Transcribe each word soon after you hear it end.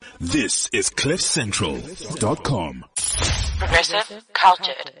This is CliffCentral.com. Progressive,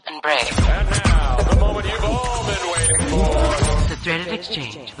 cultured, and brave. And now, the moment you've all been waiting for. The Threaded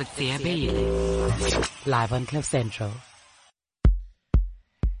Exchange with Sia Bailey. Live on Cliff Central.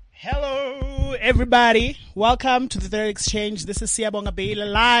 Hello, everybody. Welcome to the Threaded Exchange. This is Siyabonga Bailey,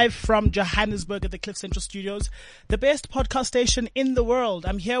 live from Johannesburg at the Cliff Central Studios, the best podcast station in the world.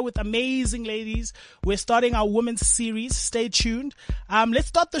 I'm here with amazing ladies. We're starting our women's series. Stay tuned. Let's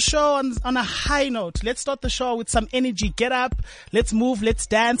start the show on a high note. Let's start the show with some energy. Get up. Let's move. Let's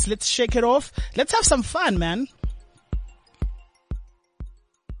dance. Let's shake it off. Let's have some fun, man.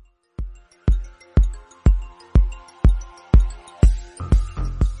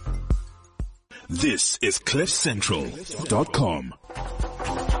 This is CliffCentral.com.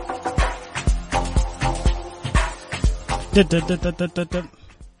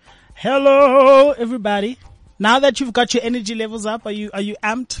 Hello, everybody. Now that you've got your energy levels up, are you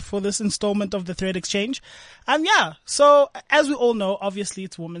amped for this installment of the Thread Exchange? So as we all know, obviously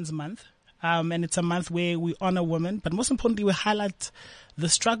it's Women's Month. And it's a month where we honor women, but most importantly, we highlight the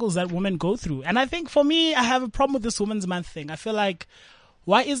struggles that women go through. And I think for me, I have a problem with this Women's Month thing. I feel like,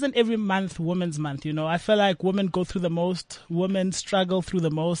 why isn't every month Women's Month? You know, I feel like women go through the most, women struggle through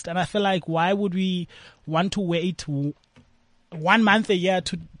the most. And I feel like, why would we want to wait 1 month a year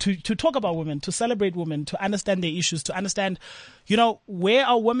to talk about women, to celebrate women, to understand their issues, to understand, you know, where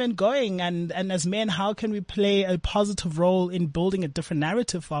are women going? And as men, how can we play a positive role in building a different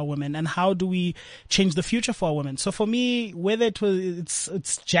narrative for our women? And how do we change the future for our women? So for me, whether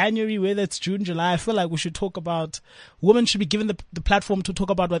it's January, whether it's June, July, I feel like we should talk about, women should be given the platform to talk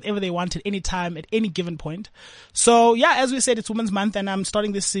about whatever they want at any time, at any given point. So yeah, as we said, it's Women's Month, and I'm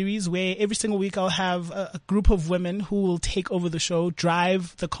starting this series where every single week I'll have a group of women who will take over the show,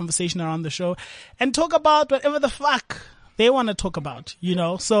 drive the conversation around the show, and talk about whatever the fuck they want to talk about, you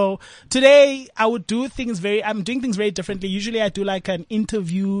know. So today I'm doing things very differently. Usually I do like an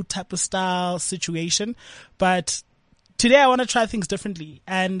interview type of style situation, but today I want to try things differently.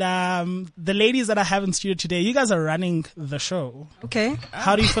 And the ladies that I have in studio today, you guys are running the show. Okay.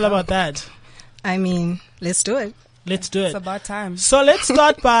 How do you feel about that? I mean, let's do it. Let's do it. It's about time. So let's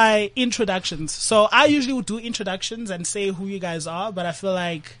start by introductions. So I usually would do introductions and say who you guys are, but I feel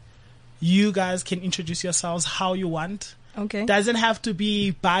like you guys can introduce yourselves how you want. Okay. Doesn't have to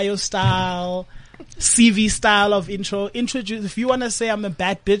be bio style, CV style of intro. Introduce, if you want to say I'm a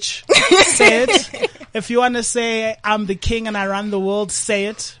bad bitch, say it. If you want to say I'm the king and I run the world, say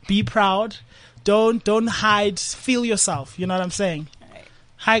it. Be proud. Don't hide. Feel yourself. You know what I'm saying?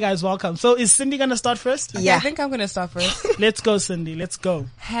 Hi guys, welcome. So is Cindy gonna start first? Okay, Yeah. I think I'm gonna start first. Let's go, Cindy. Let's go.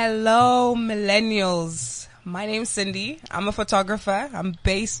 Hello, millennials. My name's Cindy. I'm a photographer. I'm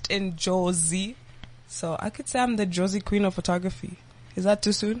based in Jozi. So I could say I'm the Jozi queen of photography. Is that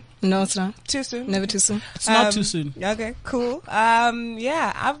too soon? No, it's not. Too soon? Never too soon. It's not too soon. Okay, cool.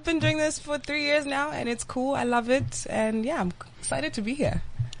 Yeah, I've been doing this for 3 years now and it's cool. I love it. And yeah, I'm excited to be here.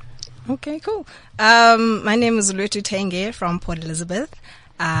 Okay, cool. My name is Lutu Tenge from Port Elizabeth.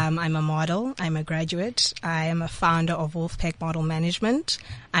 I'm a model. I'm a graduate. I am a founder of Wolfpack Model Management.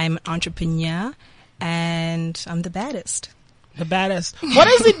 I'm an entrepreneur and I'm the baddest. The baddest. What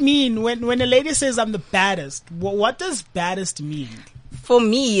does it mean when a lady says I'm the baddest? What does baddest mean? For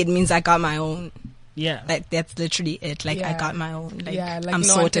me, it means I got my own. Yeah. Like, that's literally it. Like, I got my own. Like, like I'm no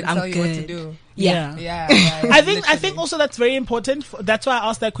sorted. one can I'm tell good. you what to do. Yeah. Yeah. I think also that's very important. That's why I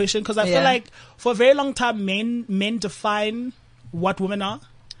asked that question, because I feel like for a very long time men define what women are.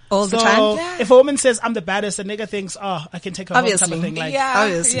 All the So time. if a woman says I'm the baddest, a nigga thinks, oh, I can take her home type of Obviously. thing. Like,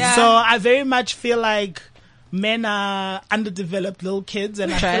 Obviously. Yeah. So I very much feel like men are underdeveloped little kids,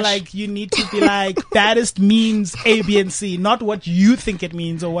 and I feel Trash. like you need to be like, baddest means A, B, and C, not what you think it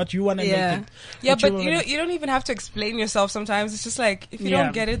means or what you want to make it. Yeah, what but wanna- you don't even have to explain yourself sometimes. It's just like, if you Yeah.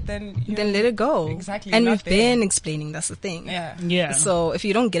 don't get it, then Then let it go. Exactly, And you're we've not there. been explaining. That's the thing. Yeah. So if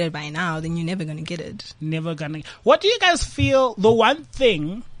you don't get it by now, then you're never going to get it. Never gonna. What do you guys feel? The one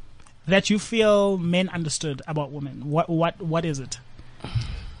thing that you feel men understood about women. What is it?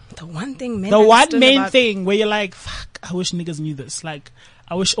 The one thing men The one understood main about- thing where you're like, fuck, I wish niggas knew this. Like,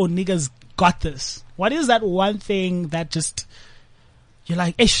 I wish niggas got this. What is that one thing that just you're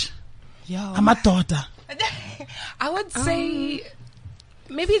like, ish, I'm a daughter. I would say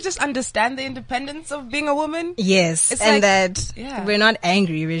maybe just understand the independence of being a woman. Yes, It's and like- that yeah. we're not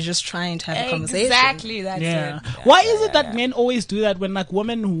angry. We're just trying to have a conversation. Exactly, that's Yeah. it. Why is it that men always do that when like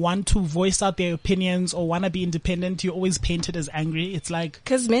women want to voice out their opinions or want to be independent? You always paint it as angry. It's like,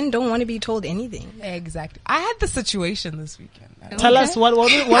 Because men don't want to be told anything. Exactly. I had the situation this weekend. tell us what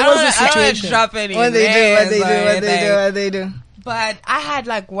was the I don't wanna situation? drop any What they do, what names they do, or what they do, anything. what they do. But I had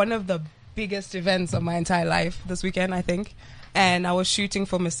like one of the biggest events of my entire life this weekend, I think. And I was shooting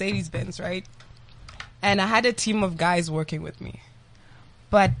for Mercedes-Benz, right? And I had a team of guys working with me.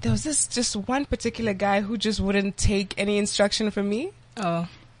 But there was this just one particular guy who just wouldn't take any instruction from me. Oh.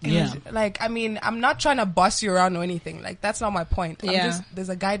 It was, like, I mean, I'm not trying to boss you around or anything. Like, that's not my point. There's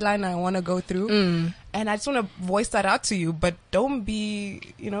a guideline I want to go through. And I just want to voice that out to you. But don't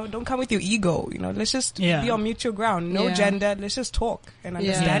don't come with your ego. Let's just be on mutual ground. No gender. Let's just talk and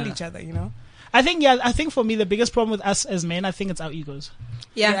understand each other, I think for me, the biggest problem with us as men, I think it's our egos.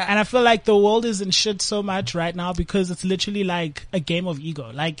 Yeah. And I feel like the world is in shit so much right now because it's literally like a game of ego.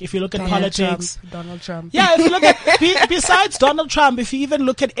 Like if you look at politics. Donald Trump. Yeah, if you look at, besides Donald Trump, if you even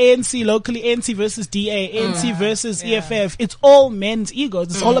look at ANC locally, ANC versus DA, ANC versus EFF, it's all men's egos.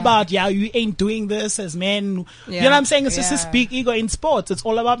 It's all about, you ain't doing this as men. You know what I'm saying? It's just this big ego in sports. It's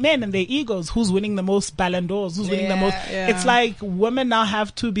all about men and their egos. Who's winning the most Ballon d'Ors? Who's winning the most? Yeah. It's like women now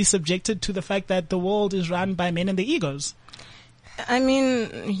have to be subjected to the fact that the world is run by men and their egos. I mean,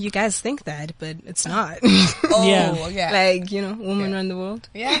 you guys think that, but it's not. Like, women run the world.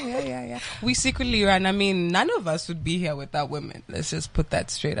 Yeah. We secretly run. I mean, none of us would be here without women. Let's just put that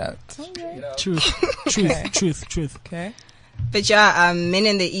straight out. Truth. Okay. But men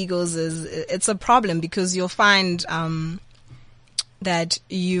and their egos it's a problem because you'll find, that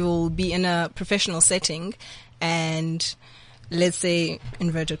you'll be in a professional setting and let's say,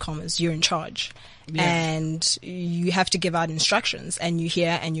 inverted commas, you're in charge. Yeah. And you have to give out instructions and you're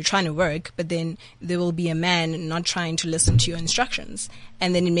here and you're trying to work, but then there will be a man not trying to listen to your instructions.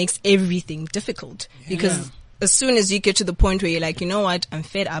 And then it makes everything difficult because as soon as you get to the point where you're like, you know what, I'm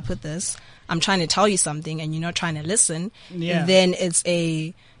fed up with this. I'm trying to tell you something and you're not trying to listen. Yeah. Then it's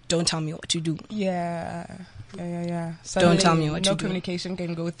don't tell me what to do. Yeah. Don't tell me what to do. No communication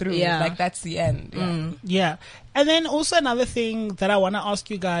can go through. Yeah. Like that's the end. Yeah. And then also another thing that I want to ask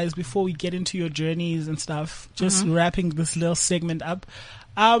you guys before we get into your journeys and stuff, just wrapping this little segment up.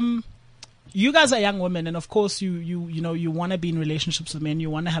 You guys are young women, and of course you want to be in relationships with men, you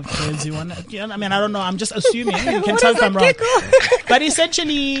want to have kids, I mean, I don't know, I'm just assuming, you can tell if I'm wrong. But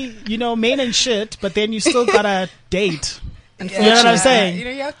essentially, men and shit, but then you still gotta date. You know what I'm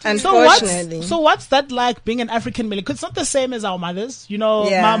saying? Unfortunately. So what's that like being an African male? Because it's not the same as our mothers.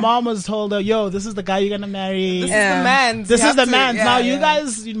 My mom was told her, this is the guy you're going to marry. This is the man. This is the man. Now you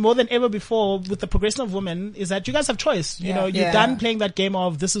guys, more than ever before, with the progression of women, is that you guys have choice. You're done playing that game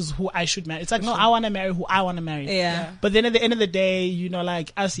of this is who I should marry. It's like, no, I want to marry who I want to marry. Yeah. But then at the end of the day,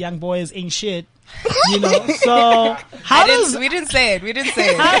 like us young boys ain't shit. So we didn't say it.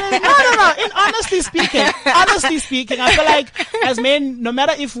 No. Honestly speaking, I feel like as men, no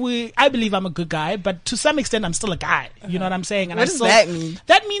matter I believe I'm a good guy, but to some extent I'm still a guy. You know what I'm saying? And what does that mean?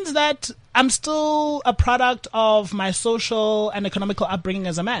 That means that I'm still a product of my social and economical upbringing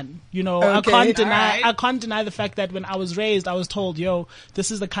as a man. I can't deny the fact that when I was raised, I was told, this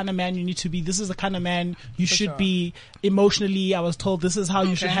is the kind of man you need to be. This is the kind of man you should be emotionally. I was told this is how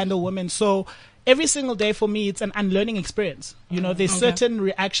you should handle women. So every single day for me, it's an unlearning experience. There's certain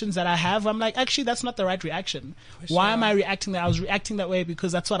reactions that I have. I'm like, actually, that's not the right reaction. Why am I reacting that? I was reacting that way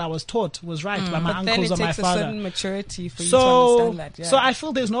because that's what I was taught was right by my uncles or my father. But then it takes a certain maturity for you to understand that. Yeah. So I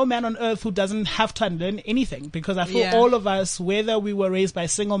feel there's no man on earth who doesn't have to unlearn anything because I feel all of us, whether we were raised by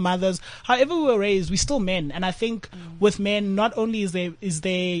single mothers, however we were raised, we're still men. And I think with men, not only is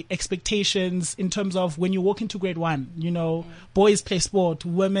there expectations in terms of when you walk into grade 1, boys play sport,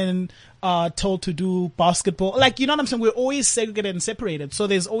 women are told to do basketball. Like, you know what I'm saying? We're always segregated and separated. So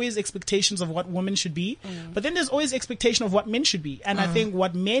there's always expectations of what women should be. But then there's always expectation of what men should be. And I think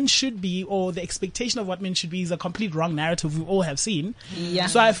what men should be, or the expectation of what men should be, is a complete wrong narrative we all have seen. Yeah.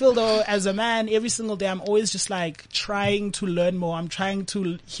 So I feel though, as a man, every single day, I'm always just like trying to learn more. I'm trying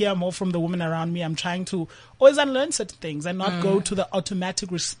to hear more from the women around me. I'm trying to always unlearn certain things and not go to the automatic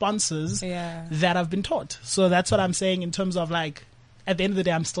responses that I've been taught. So that's what I'm saying in terms of like, at the end of the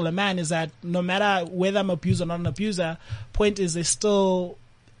day, I'm still a man, is that no matter whether I'm abused or not an abuser, point is there's still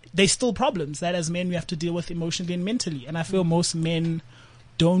problems that as men we have to deal with emotionally and mentally. And I feel most men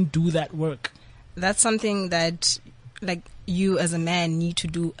don't do that work. That's something that like you as a man need to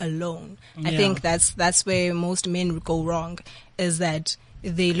do alone. I think that's where most men go wrong, is that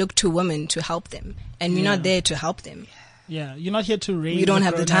they look to women to help them and we're not there to help them. Yeah, you're not here to raise. We don't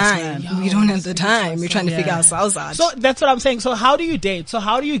have the time. We don't have the time. We're trying to figure ourselves out. So that's what I'm saying. So how do you date? So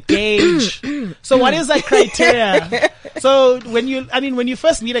how do you gauge? So what is that criteria? So when you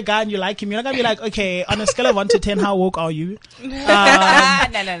first meet a guy and you like him, you're not gonna be like, okay, on a scale of 1 to 10, how woke are you? No.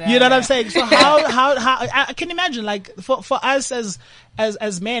 You know what I'm saying? So how I can imagine, like for us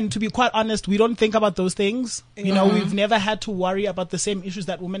as men, to be quite honest, we don't think about those things. You know, we've never had to worry about the same issues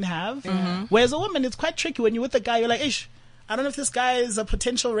that women have. Whereas a woman, it's quite tricky when you're with a guy, you're like, ish, I don't know if this guy is a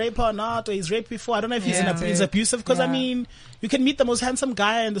potential raper or not, or he's raped before. I don't know if he's abusive. Because, I mean, you can meet the most handsome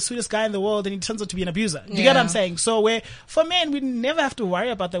guy and the sweetest guy in the world and he turns out to be an abuser. Do you get what I'm saying? So for men, we never have to worry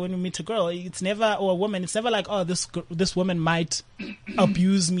about that when we meet a girl. It's never, or a woman, it's never like, oh, this woman might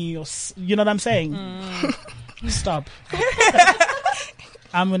abuse me, or, you know what I'm saying? Stop.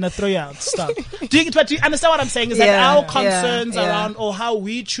 I'm going to throw you out. Stop. Do you understand what I'm saying? Is that our concerns around, or how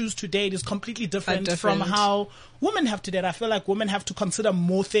we choose to date is completely different from how women have to date. I feel like women have to consider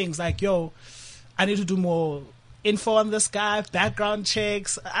more things like, yo, I need to do more info on this guy, background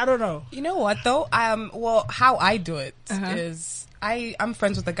checks. I don't know. You know what though? Well, how I do it is I'm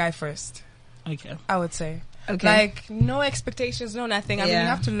friends with the guy first. Okay. I would say. Okay. Like, no expectations, no nothing. I mean, you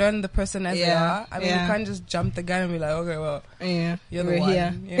have to learn the person as they are. I mean, you can't just jump the gun and be like, okay, well, you're the one.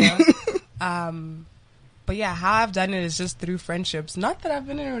 Here. You know? But yeah, how I've done it is just through friendships. Not that I've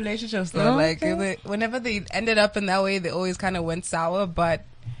been in relationships though. Whenever they ended up in that way, they always kind of went sour. But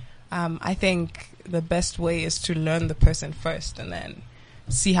I think the best way is to learn the person first and then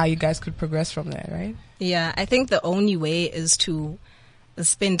see how you guys could progress from there, right? Yeah, I think the only way is to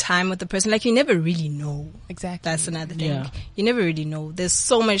spend time with the person. Like, you never really know. Exactly. That's another thing. Yeah. You never really know. There's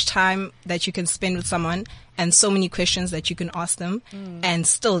so much time that you can spend with someone and so many questions that you can ask them. And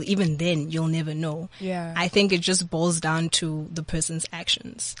still, even then, you'll never know. Yeah. I think it just boils down to the person's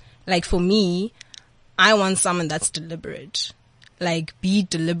actions. Like, for me, I want someone that's deliberate. Like, be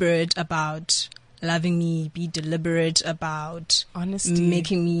deliberate about loving me. Be deliberate about honesty,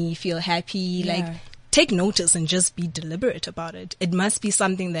 making me feel happy. Yeah. Like, take notice and just be deliberate about it. It must be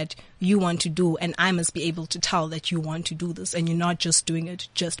something that you want to do, and I must be able to tell that you want to do this and you're not just doing it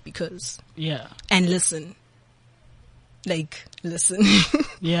just because. Yeah. And listen. Like, listen.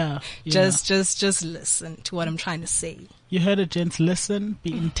 Yeah. Just listen to what I'm trying to say. You heard it, gents. Listen.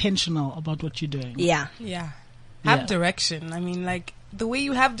 Be intentional about what you're doing. Yeah. Yeah. Have direction. I mean, like, the way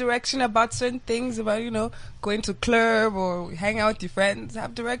you have direction about certain things, about, you know, going to a club or hang out with your friends,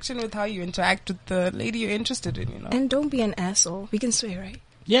 have direction with how you interact with the lady you're interested in, you know. And don't be an asshole. We can swear, right?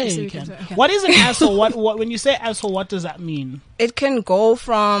 Yeah, you can. Okay. What is an asshole? What when you say asshole, what does that mean? It can go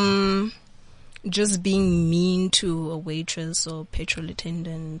from just being mean to a waitress or petrol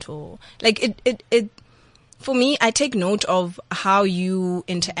attendant, or like it for me, I take note of how you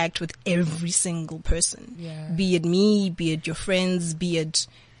interact with every single person. Yeah. Be it me, be it your friends, be it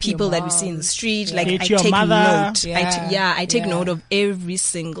people that we see in the street. Like, I take note. I take note of every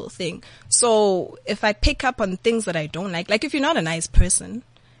single thing. So if I pick up on things that I don't like if you're not a nice person,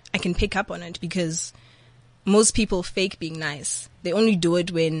 I can pick up on it, because most people fake being nice. They only do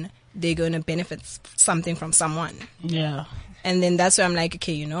it when they're going to benefit something from someone. Yeah. And then that's where I'm like,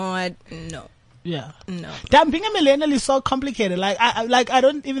 okay, you know what? No. Yeah. No. Damn, being a millennial is so complicated. Like, I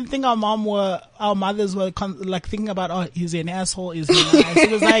don't even think our mothers were thinking about, oh, is he an asshole? Is he nice? It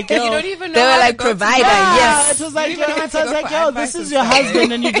was like, yo, you don't even know. They were like, provider, yes. It was like, yo, this is your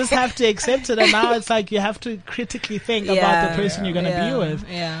husband and you just have to accept it. And now it's like, you have to critically think about the person you're going to be with.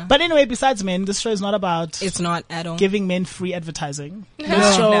 Yeah. But anyway, besides men, this show is not about, it's not at all giving men free advertising.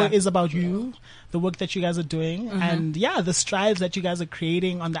 This show is about you, the work that you guys are doing, and the strides that you guys are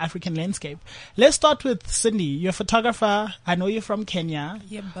creating on the African landscape. Let's start with Cindy. You're a photographer. I know you're from Kenya.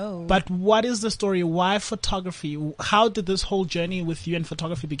 Yeah, both. But what is the story? Why photography? How did this whole journey with you and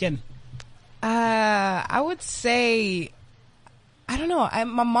photography begin? I would say, I don't know.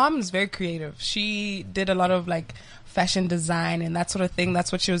 My mom's very creative. She did a lot of like fashion design and that sort of thing.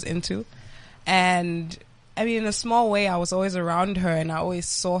 That's what she was into. And I mean, in a small way, I was always around her and I always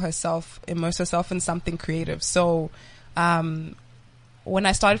saw immerse herself in something creative. So, when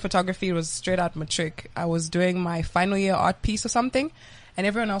I started photography, it was straight out matric. I was doing my final year art piece or something, and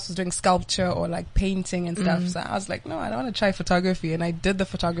everyone else was doing sculpture or like painting and stuff. So I was like, no, I don't want to try photography. And I did the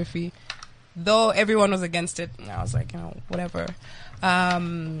photography, though everyone was against it. And I was like, you know, whatever.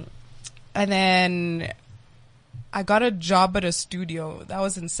 And then I got a job at a studio that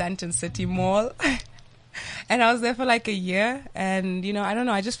was in Sandton City Mall. And I was there for like a year, and you know, I don't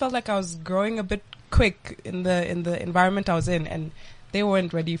know, I just felt like I was growing a bit quick in the environment I was in, and they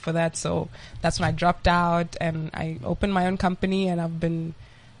weren't ready for that. So that's when I dropped out and I opened my own company, and I've been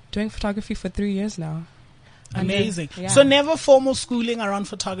doing photography for 3 years now. Amazing. So never formal schooling around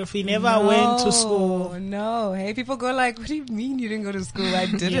photography, never went to school. No. Hey, people go like, what do you mean you didn't go to school? I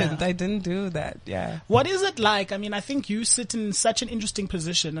didn't. I didn't do that. Yeah. What is it like? I mean, I think you sit in such an interesting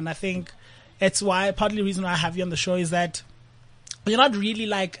position, and I think it's why, partly the reason why I have you on the show is that you're not really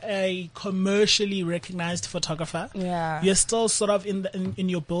like a commercially recognized photographer. Yeah. You're still sort of in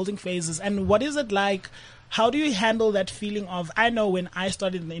your building phases. And what is it like? How do you handle that feeling of, I know when I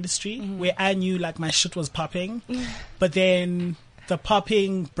started in the industry where I knew like my shit was popping, but then the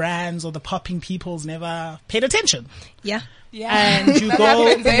popping brands or the popping peoples never paid attention. Yeah. Yeah. And you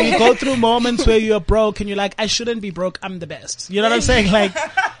go through moments where you're broke and you're like, I shouldn't be broke. I'm the best. You know what I'm saying? Like,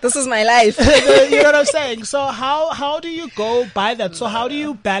 This is my life. you know what I'm saying? So how do you go by that? So how do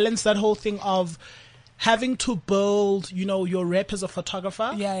you balance that whole thing of having to build, you know, your rep as a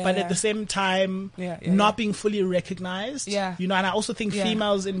photographer, but at the same time, not being fully recognized. Yeah. You know, and I also think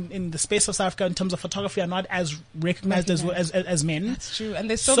females in the space of South Africa in terms of photography are not as recognized as men. That's true. And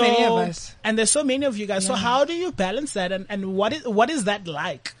there's so many of us. And there's so many of you guys. So how do you balance that? And what is that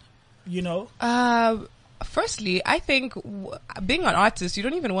like? You know? Firstly, I think being an artist, you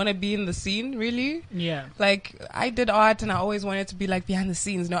don't even want to be in the scene, really. Yeah. Like, I did art and I always wanted to be like behind the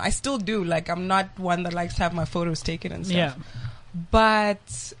scenes. No, I still do. Like, I'm not one that likes to have my photos taken and stuff. Yeah.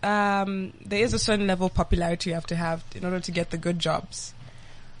 But there is a certain level of popularity you have to have in order to get the good jobs.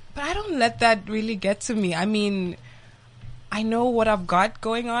 But I don't let that really get to me. I mean, I know what I've got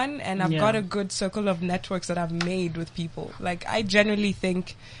going on, and I've got a good circle of networks that I've made with people. Like, I generally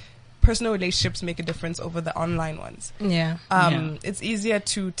think personal relationships make a difference over the online ones. Yeah. It's easier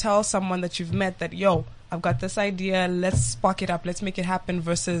to tell someone that you've met that, yo, I've got this idea, let's spark it up, let's make it happen,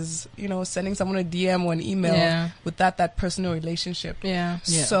 versus, you know, sending someone a DM or an email with that personal relationship. Yeah.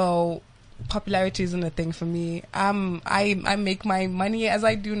 So popularity isn't a thing for me. I make my money as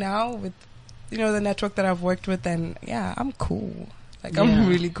I do now with, you know, the network that I've worked with, and I'm cool. Like, I'm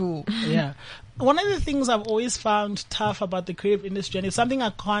really cool. Yeah. One of the things I've always found tough about the creative industry, and it's something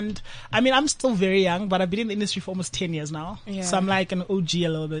I'm still very young, but I've been in the industry for almost 10 years now. Yeah. So I'm like an OG a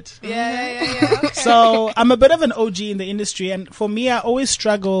little bit. Yeah. Okay. So I'm a bit of an OG in the industry. And for me, I always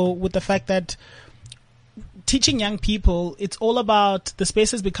struggle with the fact that teaching young people, it's all about, the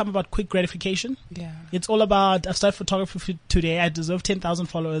space has become about quick gratification. Yeah. It's all about, I've started photography today. I deserve 10,000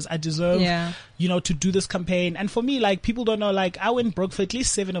 followers. I deserve, you know, to do this campaign. And for me, like, people don't know, like, I went broke for at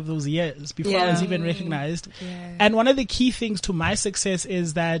least 7 of those years before I was even recognized. Yeah. And one of the key things to my success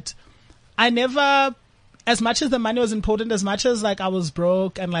is that I never, as much as the money was important, as much as like I was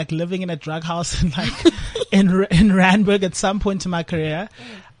broke and like living in a drug house and like in Randburg at some point in my career,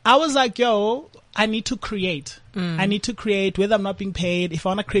 I was like, yo, I need to create. I need to create, whether I'm not being paid. If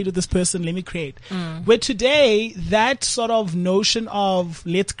I want to create with this person, let me create. Where today, that sort of notion of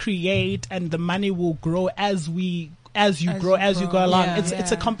let's create and the money will grow as you go along.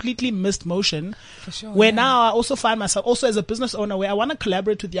 It's a completely missed motion. For sure, where now I also find myself also as a business owner where I want to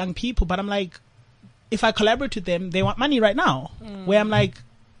collaborate with young people, but I'm like, if I collaborate with them, they want money right now. Where I'm like,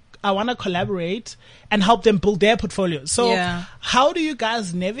 I want to collaborate and help them build their portfolios. So how do you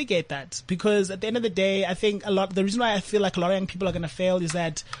guys navigate that? Because at the end of the day, I think the reason why I feel like a lot of young people are going to fail is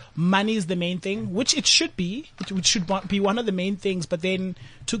that money is the main thing, which it should be, which should be one of the main things. But then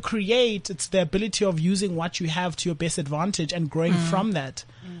to create, it's the ability of using what you have to your best advantage and growing from that.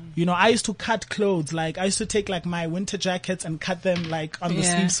 You know, I used to cut clothes. Like, I used to take like my winter jackets and cut them like on the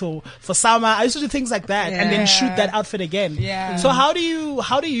sleeves for summer. I used to do things like that and then shoot that outfit again. Yeah. So how do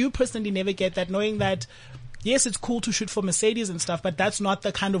you personally navigate that, knowing that, yes, it's cool to shoot for Mercedes and stuff, but that's not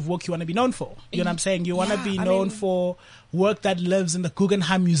the kind of work you want to be known for. You know what I'm saying? You want to be known for work that lives in the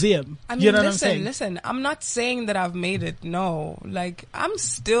Guggenheim Museum. I mean, you know what I'm saying? Listen, I'm not saying that I've made it. No. Like, I'm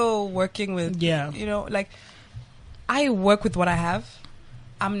still working with, you know, like, I work with what I have.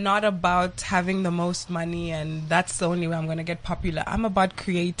 I'm not about having the most money and that's the only way I'm going to get popular. I'm about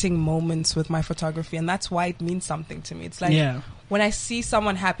creating moments with my photography, and that's why it means something to me. It's like when I see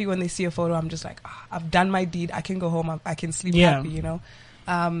someone happy when they see a photo, I'm just like, I've done my deed. I can go home. I can sleep happy, you know?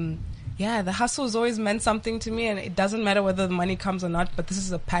 The hustle has always meant something to me, and it doesn't matter whether the money comes or not, but this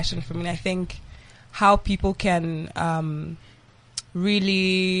is a passion for me. And I think how people can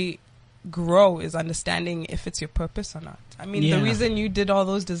really grow is understanding if it's your purpose or not. I mean, the reason you did all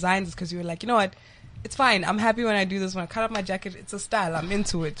those designs is because you were like, you know what, it's fine. I'm happy when I do this. When I cut up my jacket, it's a style. I'm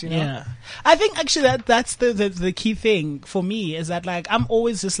into it, you know? Yeah. I think actually that's the key thing for me is that, like, I'm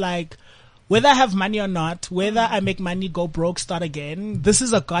always just like, whether I have money or not, whether I make money, go broke, start again, this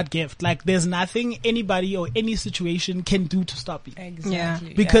is a God gift. Like, there's nothing anybody or any situation can do to stop me. Exactly. Yeah.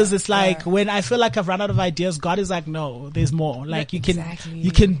 Because it's like, when I feel like I've run out of ideas, God is like, no, there's more. Like, you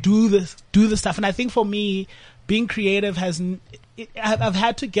can do this stuff. And I think for me, being creative I've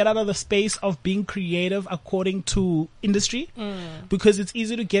had to get out of the space of being creative according to industry, because it's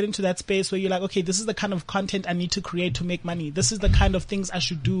easy to get into that space where you're like, okay, this is the kind of content I need to create to make money. This is the kind of things I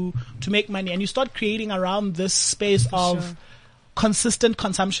should do to make money. And you start creating around this space of consistent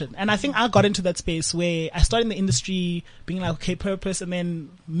consumption. And I think I got into that space where I started in the industry being like, okay, purpose, and then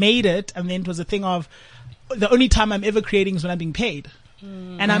made it. And then it was a thing of the only time I'm ever creating is when I'm being paid.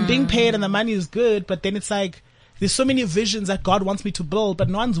 And I'm being paid and the money is good, but then it's like, there's so many visions that God wants me to build, but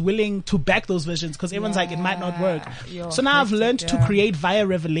no one's willing to back those visions because everyone's like, it might not work. So now I've learned to create via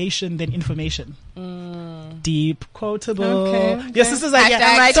revelation than information. Deep, quotable. Okay. Your sister's like,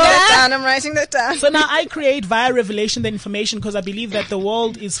 I'm writing that down. So now I create via revelation than information because I believe that the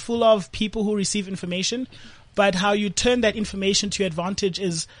world is full of people who receive information, but how you turn that information to your advantage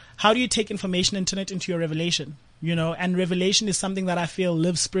is how do you take information and turn it into your revelation? You know, and revelation is something that I feel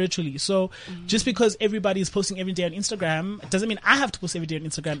lives spiritually. So just because everybody is posting every day on Instagram doesn't mean I have to post every day on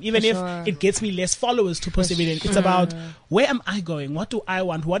Instagram, even if it gets me less followers to post every day. It's about where am I going? What do I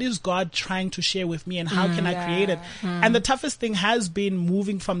want? What is God trying to share with me and how can I create it? And the toughest thing has been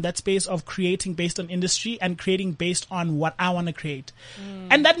moving from that space of creating based on industry and creating based on what I want to create.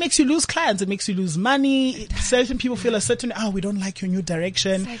 And that makes you lose clients. It makes you lose money. Certain people feel a certain, we don't like your new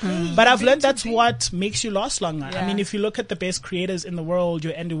direction. But I've learned that's what makes you last longer. I mean, if you look at the best creators in the world,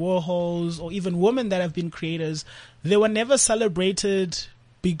 your Andy Warhols or even women that have been creators, they were never celebrated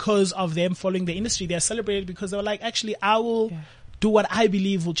because of them following the industry. They're celebrated because they were like, actually, I will do what I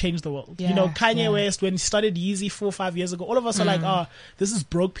believe will change the world. You know, Kanye West, when he started Yeezy 4 or 5 years ago, all of us are like, this is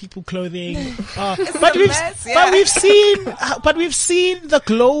broke people clothing. But we've seen the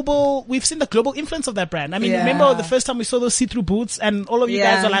global influence of that brand. I mean, remember the first time we saw those see-through boots and all of you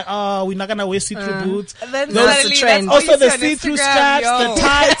guys are like, we're not going to wear see-through boots. Those the trend. Also the see-through straps, the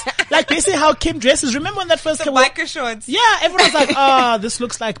tights, like basically how Kim dresses. Remember when that first came out? Biker shorts. Yeah, everyone was like, this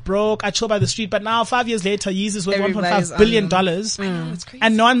looks like broke. I chill by the street. But now 5 years later, Yeezy's worth $1.5 billion. I know, it's crazy.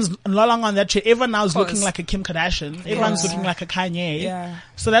 And no one's no longer on that shit. Everyone now is looking like a Kim Kardashian. Everyone's looking like a Kanye. Yeah.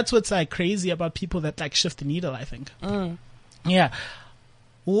 So that's what's like crazy about people that like shift the needle, I think. Yeah.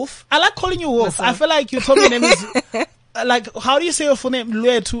 Wolf. I like calling you Wolf. I feel like you told me your name is like, how do you say your full name?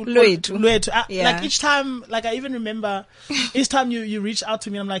 Luetu. Like each time, like I even remember each time you reach out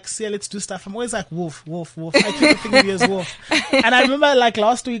to me, I'm like, see, let's do stuff. I'm always like, Wolf. I keep thinking of you as Wolf. And I remember like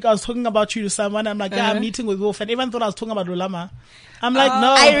last week I was talking about you to someone. I'm like, I'm meeting with Wolf. And everyone thought I was talking about Rulama. I'm like,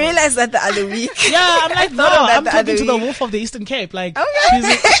 no. I realized that the other week. Yeah, I'm like, no, I'm talking to the Wolf of the Eastern Cape. Like, she's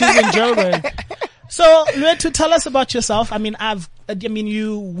in Joburg. So, Luetu, tell us about yourself. I mean,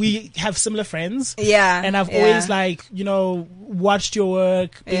 we have similar friends. Yeah. And I've always watched your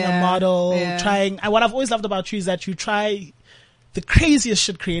work, being a model, trying. And what I've always loved about you is that you try the craziest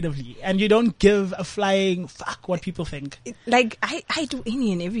shit creatively and you don't give a flying fuck what people think. Like, I do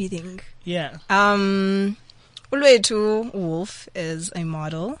any and everything. Yeah. Luetu Wolf is a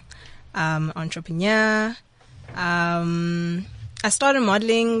model, entrepreneur. I started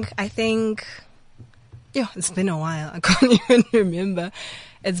modeling, I think, it's been a while. I can't even remember.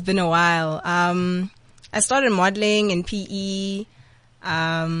 It's been a while. I started modeling in PE.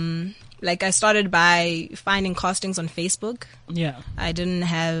 I started by finding castings on Facebook. Yeah. I didn't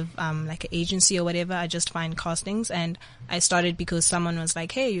have, like an agency or whatever. I just find castings and I started because someone was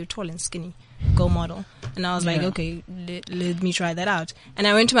like, hey, you're tall and skinny. Go model. And I was like, okay, let me try that out. And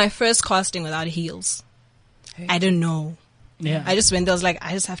I went to my first casting without heels. Hey. I didn't know. Yeah. I just went there, I was like,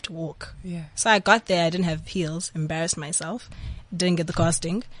 I just have to walk. Yeah. So I got there, I didn't have heels, embarrassed myself, didn't get the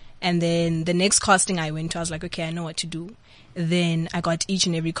casting. And then the next casting I went to, I was like, okay, I know what to do. Then I got each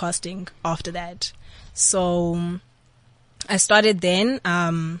and every casting after that. So I started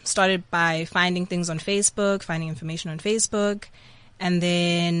started by finding things on Facebook, finding information on Facebook. And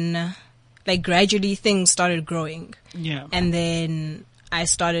then gradually things started growing. Yeah. And then I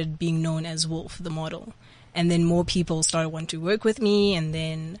started being known as Wolf, the model. And then more people started wanting to work with me. And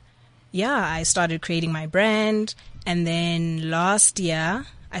then, I started creating my brand. And then last year,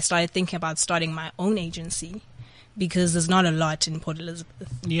 I started thinking about starting my own agency because there's not a lot in Port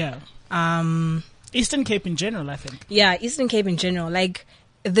Elizabeth. Yeah. Eastern Cape in general, I think. Yeah, Eastern Cape in general.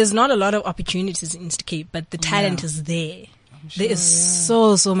 There's not a lot of opportunities in Eastern Cape, but the talent is there. There is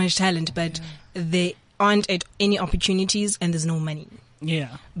so much talent, but there aren't any opportunities and there's no money.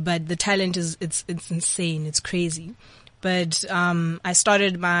 Yeah. But the talent it's insane. It's crazy. But, I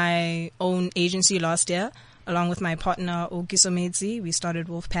started my own agency last year along with my partner, Okiso Metsi. We started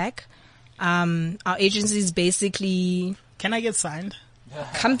Wolfpack. Our agency is basically... Can I get signed?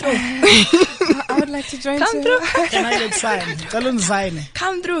 Come through. I would like to join Come too. through. Can I get signed? Tell them sign.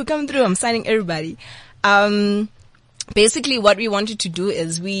 Come through. I'm signing everybody. Basically what we wanted to do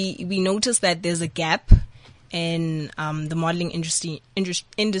is we noticed that there's a gap in the modeling industry,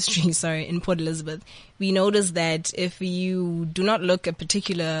 sorry, in Port Elizabeth, we noticed that if you do not look a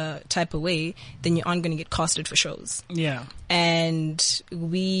particular type of way, then you aren't going to get casted for shows. Yeah. And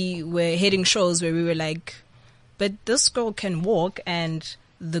we were hitting shows where we were like, but this girl can walk, and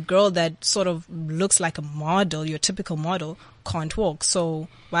the girl that sort of looks like a model, your typical model, can't walk. So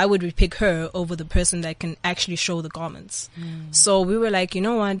why would we pick her over the person that can actually show the garments? So we were like, you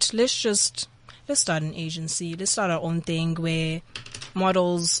know what, let's start an agency. Let's start our own thing where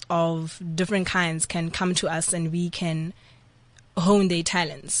models of different kinds can come to us and we can hone their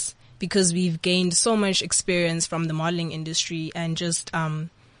talents, because we've gained so much experience from the modeling industry and just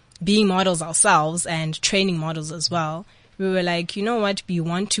being models ourselves and training models as well. We were like, you know what, we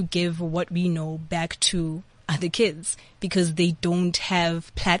want to give what we know back to other kids because they don't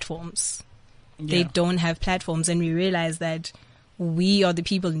have platforms. Yeah. They don't have platforms, and we realized that we are the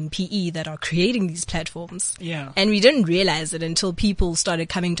people in PE that are creating these platforms. Yeah. And we didn't realize it until people started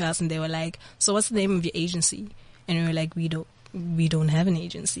coming to us and they were like, so what's the name of your agency? And we were like, we don't have an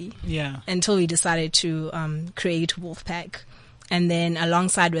agency. Yeah. Until we decided to create Wolfpack. And then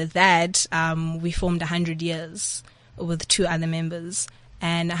alongside with that, we formed 100 Years with 2 other members.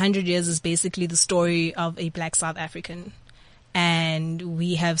 And 100 Years is basically the story of a Black South African. And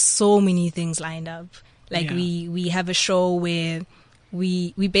we have so many things lined up. Like we have a show where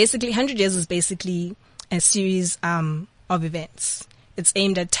we basically, 100 Years is basically a series of events. It's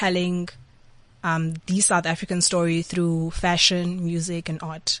aimed at telling the South African story through fashion, music, and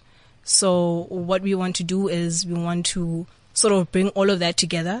art. So what we want to do is we want to sort of bring all of that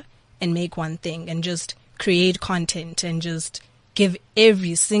together and make one thing and just create content and just give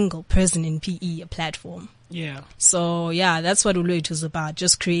every single person in PE a platform. Yeah. So yeah, that's what Uluit is about,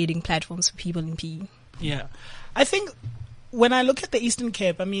 just creating platforms for people in PE. Yeah. I think when I look at the Eastern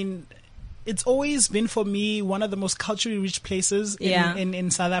Cape, I mean, it's always been for me one of the most culturally rich places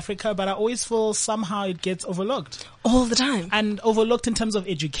in South Africa, but I always feel somehow it gets overlooked. All the time. And overlooked in terms of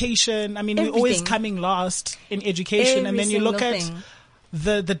education. I mean, we're always coming last in education. And then you look at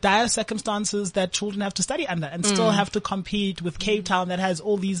the dire circumstances that children have to study under and still have to compete with Cape Town that has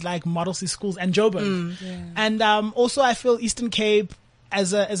all these like Model C schools and Joburg. And also I feel Eastern Cape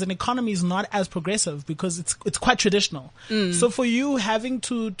as an economy is not as progressive because it's quite traditional. So for you having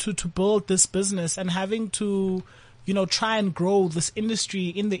to build this business and having to, you know, try and grow this industry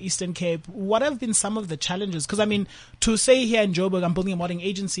in the Eastern Cape, what have been some of the challenges? Because I mean, to say here in Joburg, I'm building a modeling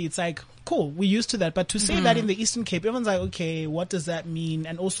agency, it's like, cool, we're used to that. But to say that in the Eastern Cape, everyone's like, okay, what does that mean?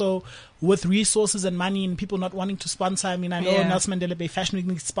 And also with resources and money and people not wanting to sponsor. I mean, I know Nelson Mandela Bay Fashion Week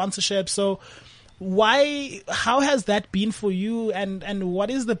needs sponsorship. So how has that been for you? And what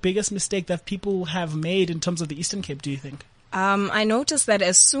is the biggest mistake that people have made in terms of the Eastern Cape, do you think? I noticed that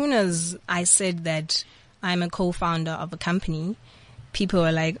as soon as I said that I'm a co-founder of a company, people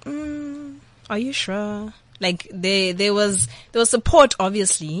were like, are you sure? Like there was support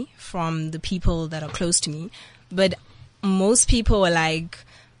obviously from the people that are close to me, but most people were like,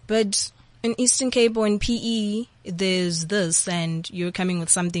 but in Eastern Cape or in PE, there's this and you're coming with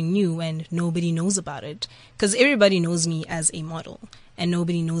something new and nobody knows about it. Because everybody knows me as a model and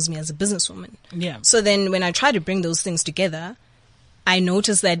nobody knows me as a businesswoman. Yeah. So then when I try to bring those things together, I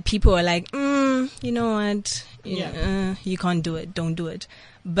noticed that people are like, you know what, you can't do it, don't do it.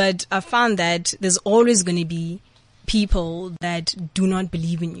 But I found that there's always going to be people that do not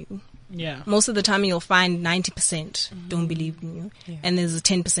believe in you. Yeah. Most of the time you'll find 90% don't believe in you. Yeah. And there's a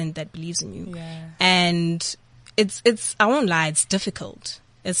 10% that believes in you. Yeah. And it's, I won't lie, it's difficult.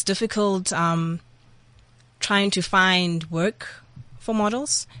 It's difficult, trying to find work for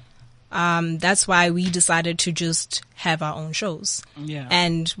models. That's why we decided to just have our own shows. Yeah.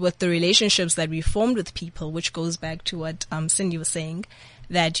 And with the relationships that we formed with people, which goes back to what, Cindy was saying,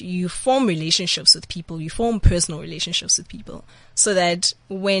 that you form relationships with people, you form personal relationships with people so that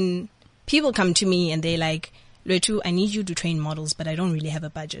when people come to me and they're like, Loetu, I need you to train models, but I don't really have a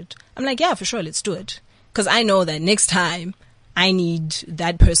budget. I'm like, yeah, for sure, let's do it. Because I know that next time I need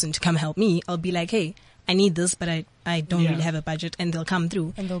that person to come help me, I'll be like, hey, I need this, but I don't really have a budget, and they'll come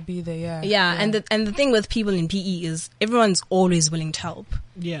through. And they'll be there, Yeah, and the thing with people in PE is everyone's always willing to help.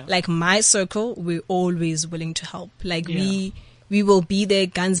 Yeah. Like my circle, we're always willing to help. Like we will be there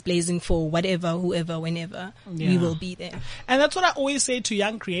guns blazing for whatever, whoever, whenever. We will be there. And that's what I always say to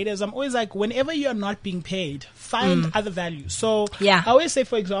young creators. I'm always like, whenever you're not being paid, find other value. So I always say,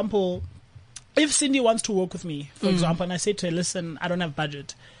 for example, if Cindy wants to work with me, for example, and I say to her, listen, I don't have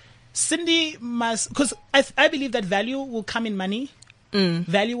budget. Cindy must, because I believe that value will come in money,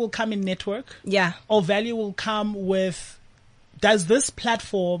 value will come in network, or value will come with, does this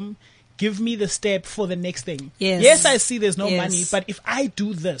platform give me the step for the next thing. Yes. Yes, I see there's no Yes. money, but if I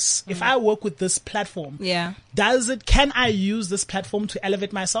do this, if I work with this platform, Yeah. can I use this platform to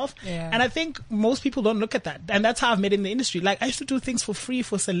elevate myself? Yeah. And I think most people don't look at that. And that's how I've made it in the industry. Like, I used to do things for free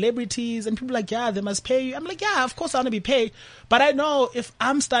for celebrities, and people are like, yeah, they must pay you. I'm like, yeah, of course I want to be paid. But I know if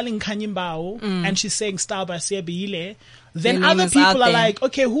I'm styling Kanyimbao and she's saying style by Siabeile, then Your name other is people out are there. like,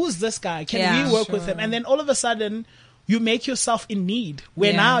 okay, who's this guy? Can Yeah. we work with him? And then all of a sudden, you make yourself in need,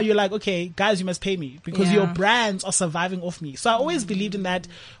 where Yeah. now you're like, okay, guys, you must pay me because Yeah. your brands are surviving off me. So I always believed in that.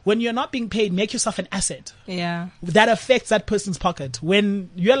 When you're not being paid, make yourself an asset Yeah. that affects that person's pocket. When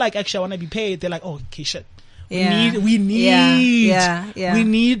you're like, actually, I want to be paid, they're like, oh, okay, shit. Yeah. We need, Yeah. we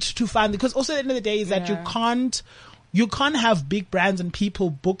need to find, because also at the end of the day is that Yeah. you can't have big brands and people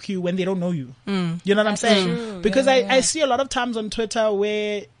book you when they don't know you. You know what I'm That's saying? true. Because Yeah, I yeah. see a lot of times on Twitter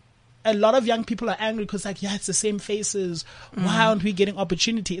where a lot of young people are angry because like, yeah, it's the same faces. Why aren't we getting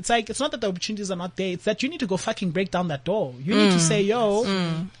opportunity? It's like, it's not that the opportunities are not there. It's that you need to go fucking break down that door. You need to say, yo,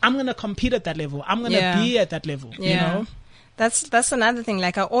 I'm going to compete at that level. I'm going to Yeah. be at that level. You Yeah. know? That's another thing.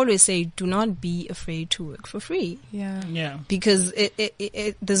 Like I always say, do not be afraid to work for free, Yeah. Yeah. because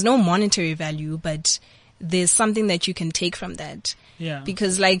it there's no monetary value, but there's something that you can take from that. Yeah.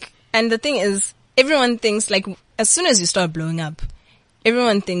 Because like, and the thing is, everyone thinks like, as soon as you start blowing up,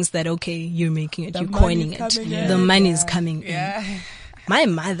 everyone thinks that, okay, you're making it, The you're coining money's it. coming in. The money's Yeah. coming in. Yeah. My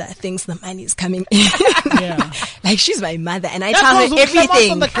mother thinks the money's coming in. Yeah. Like she's my mother, and I That tell her goes with Clemens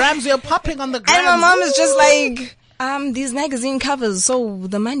everything. on the grams, you're popping on the grams. And my mom is just like, these magazine covers, so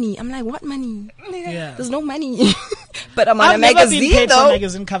the money. I'm like, what money? Yeah. There's no money. But I'm on I've a never magazine been paid for though. a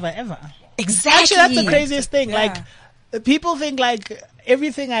magazine cover ever. Exactly. Actually, that's the craziest thing. Yeah. Like, people think like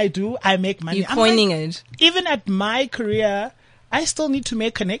everything I do, I make money. You're I'm coining like, it. even at my career, I still need to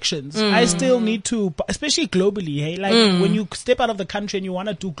make connections. I still need to, especially globally, hey, like when you step out of the country and you want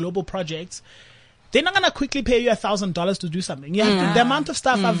to do global projects, they're not going to quickly pay you $1,000 to do something. You have to, the amount of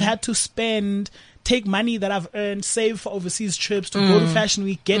stuff I've had to spend, take money that I've earned, save for overseas trips, to go to Fashion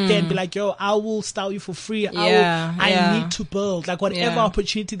Week, get there and be like, yo, I will style you for free. Yeah, I yeah. need to build, like whatever Yeah.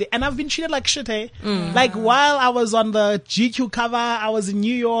 opportunity there. And I've been treated like shit, hey. Like while I was on the GQ cover, I was in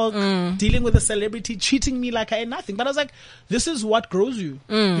New York dealing with a celebrity treating me like I ain't nothing. But I was like, this is what grows you.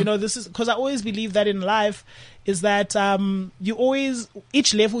 You know, this is, cause I always believe that in life is that, you always,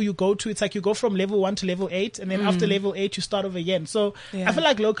 each level you go to, it's like you go from level 1 to level 8, and then after level 8, you start over again. So Yeah. I feel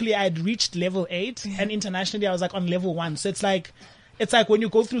like locally I had reached level 8 and internationally I was like on level 1. So it's like when you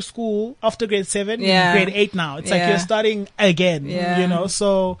go through school after grade 7, Yeah. you're grade 8 now. It's like Yeah. you're starting again, Yeah. you know?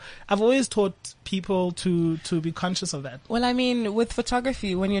 So I've always taught people to be conscious of that. Well, I mean, with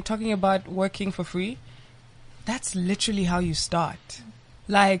photography, when you're talking about working for free, that's literally how you start.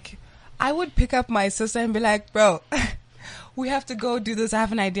 Like, I would pick up my sister and be like, bro, we have to go do this. I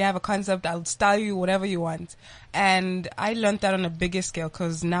have an idea. I have a concept. I'll style you whatever you want. And I learned that on a bigger scale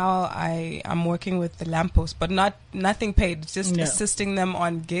because now I'm working with the Lamppost, but nothing paid. It's just Yeah. assisting them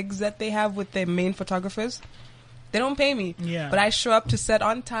on gigs that they have with their main photographers. They don't pay me. Yeah. But I show up to set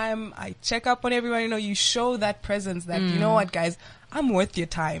on time. I check up on everyone. You know, you show that presence that, you know what, guys, I'm worth your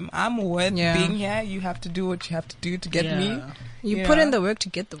time. I'm worth Yeah. being here. You have to do what you have to do to get me. Yeah. You put Yeah. in the work to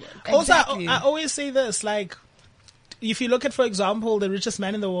get the work. Also, Exactly. I always say this, like, if you look at, for example, the richest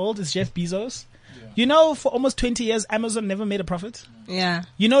man in the world is Jeff Bezos. You know, for almost 20 years, Amazon never made a profit. Yeah.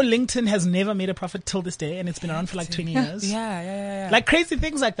 You know, LinkedIn has never made a profit till this day, and it's been around for like 20 years. Yeah. Like crazy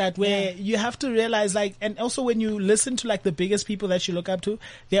things like that, where you have to realize, like, and also when you listen to like the biggest people that you look up to,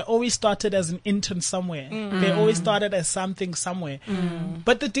 they always started as an intern somewhere. They always started as something somewhere.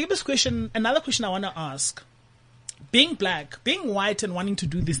 But the deepest question, another question I want to ask, being black, being white and wanting to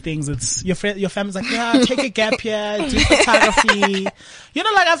do these things, it's your family's like, yeah, take a gap here, do photography. You know,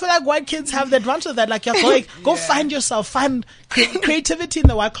 like, I feel like white kids have the advantage of that. Like, you're go find yourself, find creativity in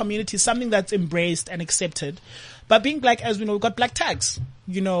the white community, is something that's embraced and accepted. But being black, as we know, we've got black tags,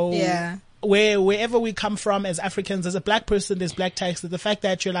 you know. Yeah. Wherever we come from as Africans, as a black person, there's black tags. The fact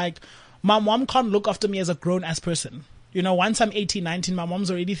that you're like, my mom can't look after me as a grown ass person. You know, once I'm 18, 19, my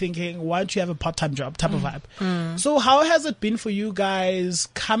mom's already thinking, why don't you have a part-time job type of vibe. So how has it been for you guys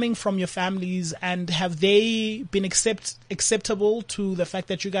coming from your families, and have they been acceptable to the fact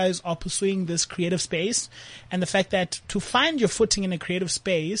that you guys are pursuing this creative space, and the fact that to find your footing in a creative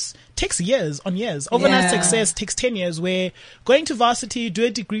space takes years on years. Overnight Yeah. success takes 10 years, where going to varsity, do a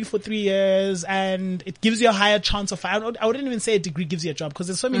degree for 3 years, and it gives you a higher chance of, I wouldn't even say a degree gives you a job, because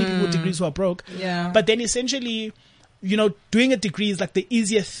there's so many people with degrees who are broke. Yeah. But then essentially, doing a degree is like the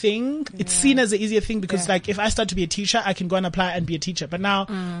easier thing. It's seen as the easier thing because like if I start to be a teacher, I can go and apply and be a teacher. But now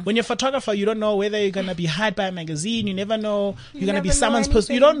when you're a photographer, you don't know whether you're going to be hired by a magazine. You never know. You're going to be someone's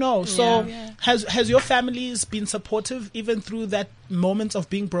person. You don't know. So has your families been supportive even through that moment of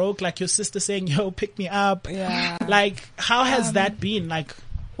being broke? Like your sister saying, yo, pick me up. Yeah. Like how has that been? Like,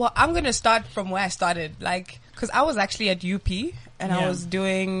 well, I'm going to start from where I started. Like, cause I was actually at UP and I was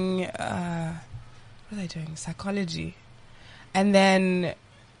doing, what was I doing? Psychology. And then,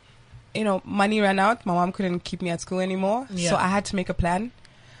 money ran out. My mom couldn't keep me at school anymore. Yeah. So I had to make a plan.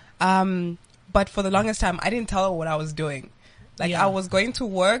 But for the longest time, I didn't tell her what I was doing. Like I was going to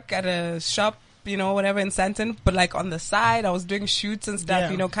work at a shop, whatever in Sandton. But like on the side, I was doing shoots and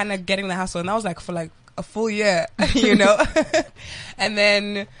stuff, kind of getting the hustle. And that was like for like a full year, And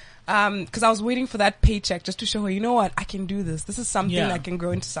then, cause I was waiting for that paycheck just to show her, you know what, I can do this. This is something that can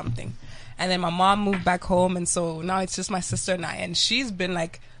grow into something. And then my mom moved back home. And so now it's just my sister and I. And she's been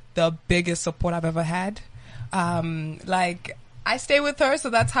like the biggest support I've ever had. Like I stay with her. So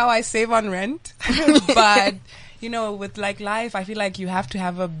that's how I save on rent. But, with like life, I feel like you have to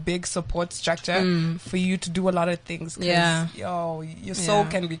have a big support structure for you to do a lot of things. Your soul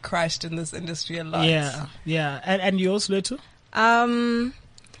can be crushed in this industry a lot. Yeah. Yeah. And yours, Letu?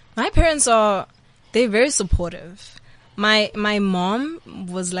 My parents they're very supportive. My mom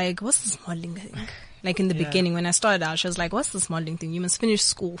was like, what's this modeling thing? Like in the beginning when I started out, she was like, what's this modeling thing? You must finish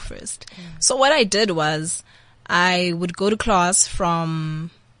school first. So what I did was I would go to class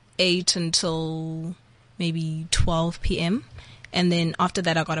from 8 until maybe 12 p.m. And then after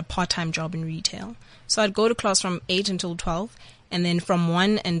that, I got a part-time job in retail. So I'd go to class from 8 until 12. And then from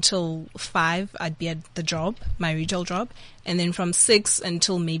 1 until 5, I'd be at the job, my retail job. And then from 6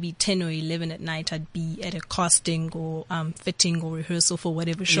 until maybe 10 or 11 at night, I'd be at a casting or fitting or rehearsal for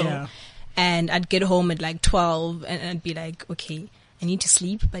whatever show. Yeah. And I'd get home at like 12 and I'd be like, okay, I need to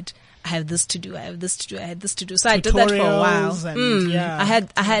sleep, but I have this to do. I have this to do. I had this to do. So I did that for a while. I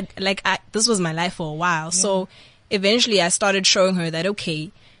had this was my life for a while. Yeah. So eventually I started showing her that,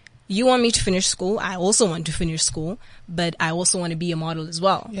 okay, you want me to finish school. I also want to finish school, but I also want to be a model as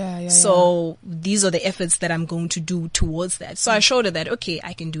well. So these are the efforts that I'm going to do towards that. So I showed her that, okay,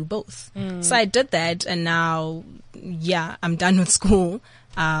 I can do both. So I did that and now, I'm done with school.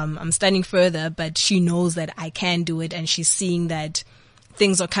 I'm studying further, but she knows that I can do it and she's seeing that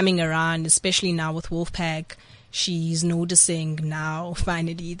things are coming around, especially now with Wolfpack. She's noticing now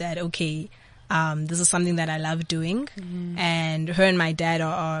finally that, okay, this is something that I love doing. And her and my dad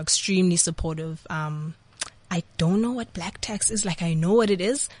are extremely supportive. I don't know what black tax is. Like I know what it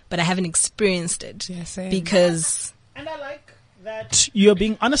is, but I haven't experienced it. Because. And I like that you're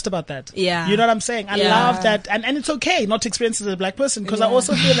being honest about that. Yeah. You know what I'm saying? I love that. And it's okay not to experience it as a black person because I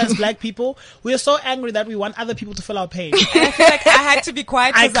also feel as black people, we are so angry that we want other people to feel our pain. And I feel like I had to be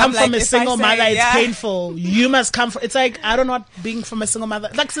quiet. I come from a single mother. It's painful. You must come from, it's like, I don't know what being from a single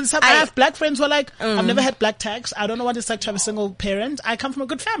mother, like since I have black friends who are like, I've never had black tax. I don't know what it's like to have a single parent. I come from a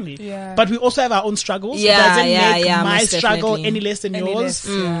good family. But we also have our own struggles. It doesn't make my struggle any less than yours.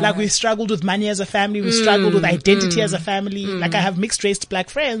 Like we've struggled with money as a family. We've struggled with identity as a family. Like I have mixed race black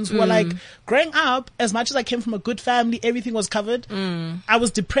friends who are like, growing up, as much as I came from a good family, everything was covered. I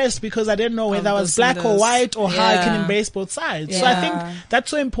was depressed because I didn't know whether I was black or white or how I can embrace both sides. So I think that's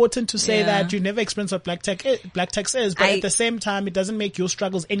so important to say that you never experience what black tax is, but at the same time, it doesn't make your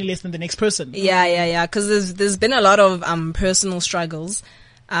struggles any less than the next person. Because there's been a lot of personal struggles,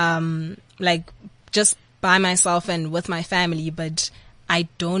 like just by myself and with my family, but I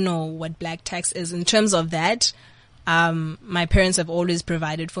don't know what black tax is in terms of that. My parents have always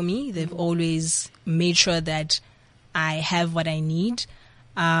provided for me. They've always made sure that I have what I need.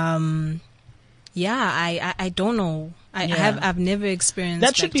 I don't know. I've never experienced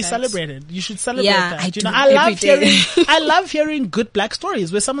that. Should be tax. celebrated. You should celebrate that. I love hearing good black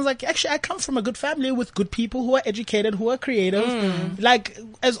stories where someone's like, actually, I come from a good family with good people who are educated, who are creative. Like,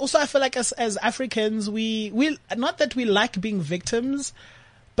 I feel like as Africans, we not that we like being victims,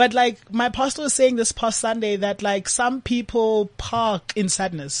 but like my pastor was saying this past Sunday that like some people park in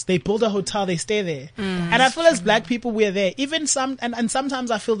sadness. They build a hotel, they stay there. And I feel as black people, we're there. Even and sometimes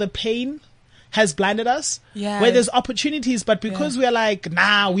I feel the pain has blinded us. Where there's opportunities, but because we're like,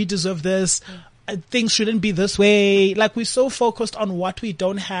 nah, we deserve this. Things shouldn't be this way. Like we're so focused on what we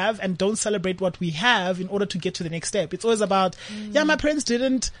don't have and don't celebrate what we have in order to get to the next step. It's always about, my parents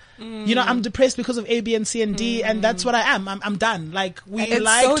didn't, I'm depressed because of A, B, and C and D, and that's what I am. I'm done. Like it's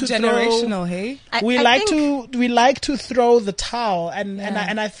like so to generational, hey? We like to throw the towel, and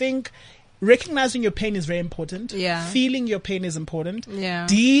I think recognizing your pain is very important. Feeling your pain is important.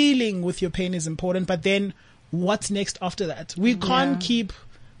 Dealing with your pain is important, but then what's next after that? We can't keep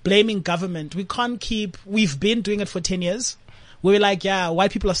blaming government. We've been doing it for 10 years. We're like, yeah,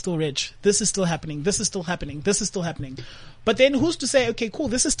 white people are still rich. This is still happening. This is still happening. This is still happening. But then who's to say, okay, cool,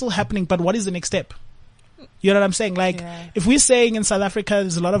 this is still happening, but what is the next step? You know what I'm saying? Like, if we're saying in South Africa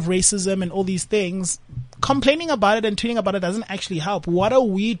there's a lot of racism and all these things, complaining about it and tweeting about it doesn't actually help. What are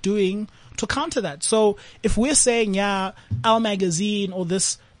we doing to counter that? So if we're saying, yeah, our magazine or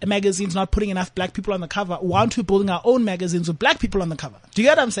this magazine's not putting enough black people on the cover, why aren't we building our own magazines with black people on the cover? Do you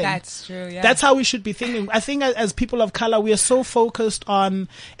get what I'm saying? That's true, yeah. That's how we should be thinking. I think as people of color, we are so focused on,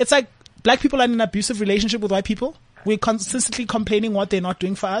 it's like black people are in an abusive relationship with white people. We're consistently complaining what they're not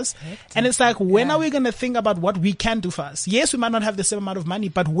doing for us. And it's like, when are we going to think about what we can do for us? Yes, we might not have the same amount of money,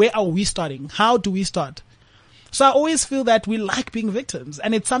 but where are we starting? How do we start? So I always feel that we like being victims,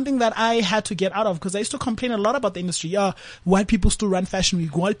 and it's something that I had to get out of, because I used to complain a lot about the industry. Yeah, white people still run Fashion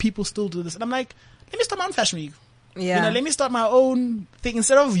Week. White people still do this. And I'm like, let me start my own Fashion Week. Yeah. You know, let me start my own thing.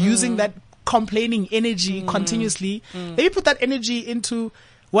 Instead of using that complaining energy continuously, let me put that energy into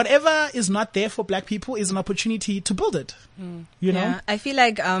whatever is not there for black people is an opportunity to build it. You know? Yeah, I feel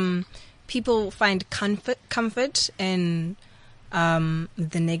like people find comfort in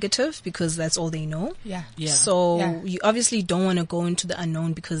the negative because that's all they know. Yeah. So you obviously don't want to go into the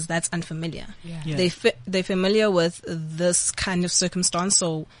unknown because that's unfamiliar. Yeah. They're familiar with this kind of circumstance,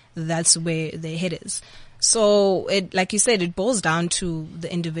 so that's where their head is. So it, like you said, it boils down to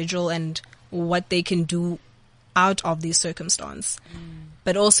the individual and what they can do out of this circumstance.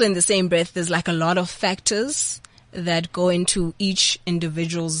 But also in the same breath, there's like a lot of factors that go into each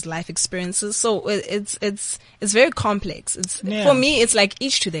individual's life experiences. So it's very complex. For me, it's like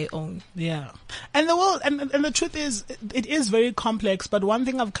each to their own. Yeah. And the world, and the truth is, it is very complex. But one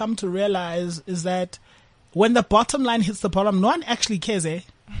thing I've come to realize is that when the bottom line hits the bottom, no one actually cares, eh?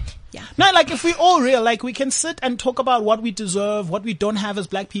 Yeah. No, like if we all real, like we can sit and talk about what we deserve, what we don't have as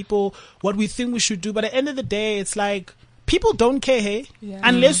black people, what we think we should do. But at the end of the day, it's like, people don't care, hey?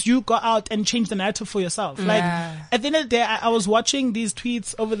 Unless you go out and change the narrative for yourself. Like, at the end of the day, I was watching these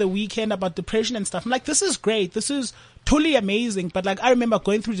tweets over the weekend about depression and stuff. I'm like, this is great. This is totally amazing. But like, I remember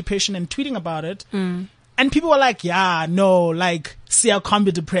going through depression and tweeting about it. And people were like, yeah, no, like, Sia can't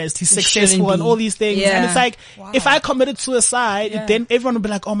be depressed. He's successful and all these things. Yeah. And it's like, if I committed suicide, then everyone would be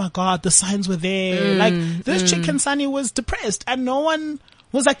like, oh my God, the signs were there. Like, this chick Kansani was depressed and no one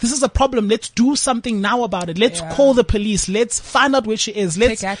was like, this is a problem. Let's do something now about it. Let's call the police. Let's find out where she is.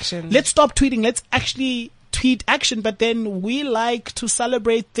 Let's take action. Let's stop tweeting. Let's actually tweet action. But then we like to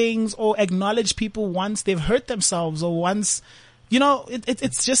celebrate things or acknowledge people once they've hurt themselves or once, you know,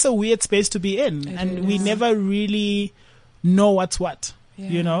 it's just a weird space to be in. And we never really know what's what.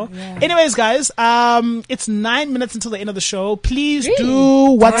 You know? Anyways, guys, it's 9 minutes until the end of the show. Please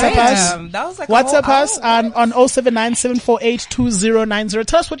do WhatsApp us. That was like WhatsApp us on 079-748-2090.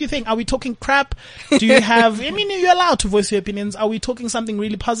 Tell us what you think. Are we talking crap? Do you have, I mean, you're allowed to voice your opinions. Are we talking something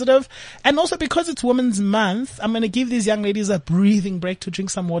really positive? And also, because it's Women's Month, I'm going to give these young ladies a breathing break to drink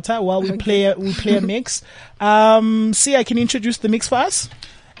some water while we play a mix. Sia, can you introduce the mix for us?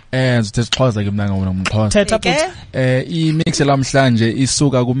 Sesixhosa ke mina ngomXhosa. I-mix lamhlanje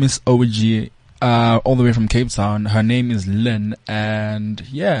isuka ku Miss OG all the way from Cape Town. Her name is Lynn, and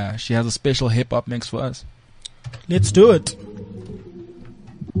yeah, she has a special hip hop mix for us. Let's do it.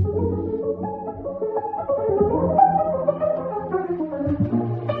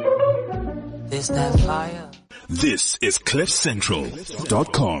 This that fire. This is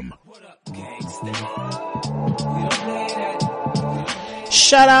CliffCentral.com.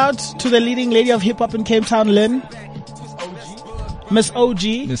 Shout out to the leading lady of hip hop in Cape Town, Lynn. Miss OG.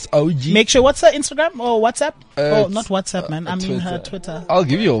 Miss OG. Make sure, what's her Instagram or WhatsApp? Not WhatsApp, man. I mean her Twitter. I'll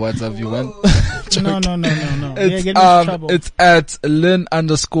give you a WhatsApp if you want. No. It's, You're getting in trouble. It's at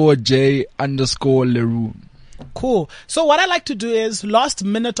Lynn_J_Leroux. Cool. So what I like to do is, last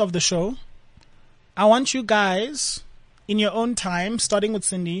minute of the show, I want you guys, in your own time, starting with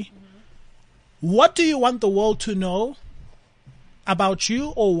Cindy, what do you want the world to know about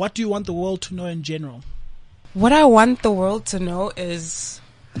you, or what do you want the world to know in general? What I want the world to know is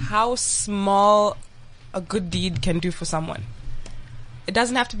how small a good deed can do for someone. It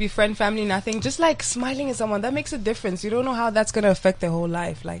doesn't have to be friend, family, nothing. Just like smiling at someone, that makes a difference. You don't know how that's going to affect their whole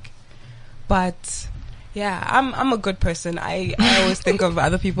life. But yeah, I'm a good person. I always think of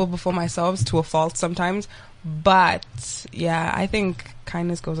other people before myself, to a fault sometimes. But yeah, I think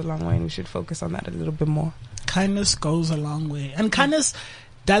kindness goes a long way, and we should focus on that a little bit more. Kindness goes a long way. And kindness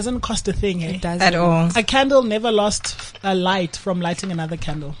doesn't cost a thing, eh? It doesn't. At all. A candle never lost a light from lighting another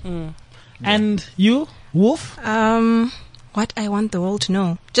candle. And you, Wolf? What I want the world to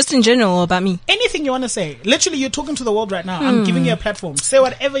know. Just in general or about me? Anything you want to say. Literally, you're talking to the world right now. I'm giving you a platform. Say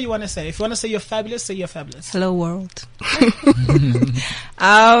whatever you want to say. If you want to say you're fabulous, say you're fabulous. Hello, world.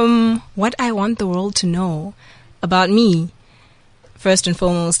 What I want the world to know about me, first and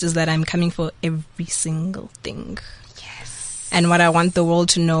foremost, is that I'm coming for every single thing. Yes. And what I want the world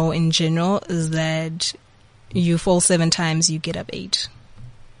to know in general is that you fall 7 times, you get up 8.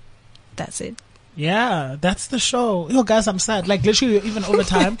 That's it. Yeah, that's the show. Yo, guys, I'm sad. Like, literally, even over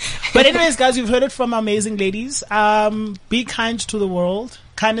time. But anyways, guys, you've heard it from amazing ladies. Be kind to the world.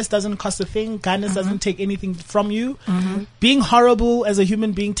 Kindness doesn't cost a thing. Kindness doesn't take anything from you. Being horrible as a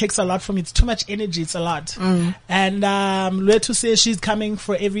human being takes a lot from you. It's too much energy. It's a lot. And Lwetu says she's coming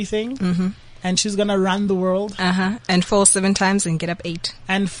for everything. And she's gonna run the world. And fall 7 times and get up 8.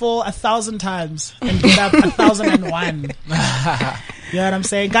 And fall 1,000 times and get up 1,001. You know what I'm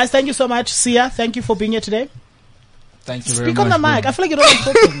saying? Guys, thank you so much. Sia, thank you for being here today. Thank you very much. Speak on the mic. I feel like you don't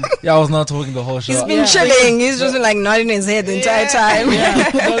want talking. Yeah, I was not talking the whole show. He's been chilling. He's just been like nodding his head the entire time.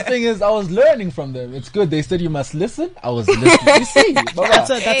 Yeah. The thing is, I was learning from them. It's good. They said you must listen. I was listening. You see? That's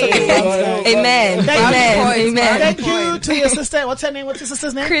a good Amen. Thank you to your sister. What's her name? What's your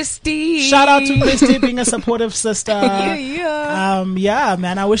sister's name? Christy. Shout out to Christy being a supportive sister. Yeah,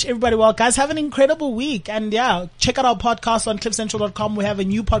 man. I wish everybody well. Guys, have an incredible week. And yeah, check out our podcast on cliffcentral.com. We have a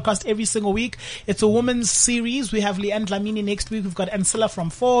new podcast every single week. It's a woman's series. We have Leanne Dlamini next week. We've got Ancilla from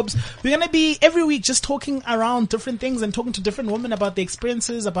Forbes. We're going to be every week just talking around different things and talking to different women about their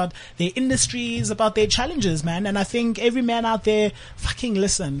experiences, about their industries, about their challenges, man. And I think every man out there, fucking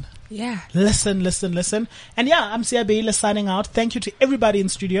listen. Yeah. Listen. And yeah, I'm Sia Beila signing out. Thank you to everybody in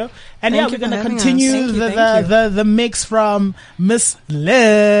studio. And we're going to continue the mix from Miss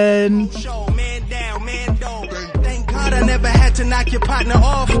Lynn. Thank God I never had to knock your partner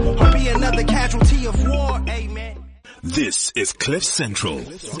off or be another casualty of war. Amen. This is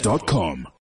CliffCentral.com.